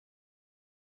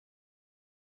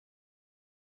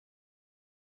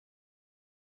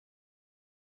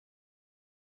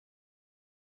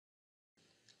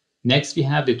Next, we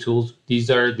have the tools. These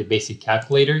are the basic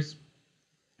calculators.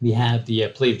 We have the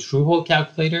plate true hole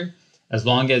calculator. As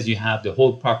long as you have the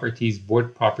hole properties,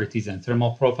 board properties, and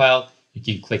thermal profile, you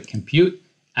can click compute,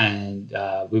 and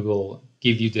we will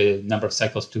give you the number of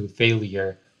cycles to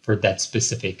failure for that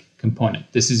specific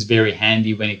component. This is very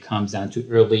handy when it comes down to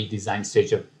early design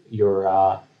stage of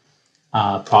your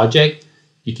project.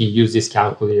 You can use this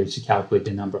calculator to calculate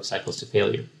the number of cycles to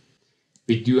failure.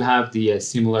 We do have the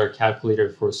similar calculator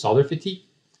for solder fatigue.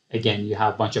 Again, you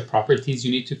have a bunch of properties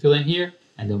you need to fill in here.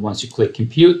 And then once you click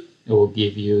compute, it will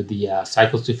give you the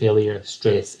cycles to failure,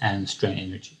 stress, and strain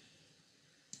energy.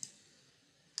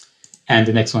 And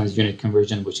the next one is unit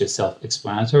conversion, which is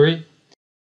self-explanatory.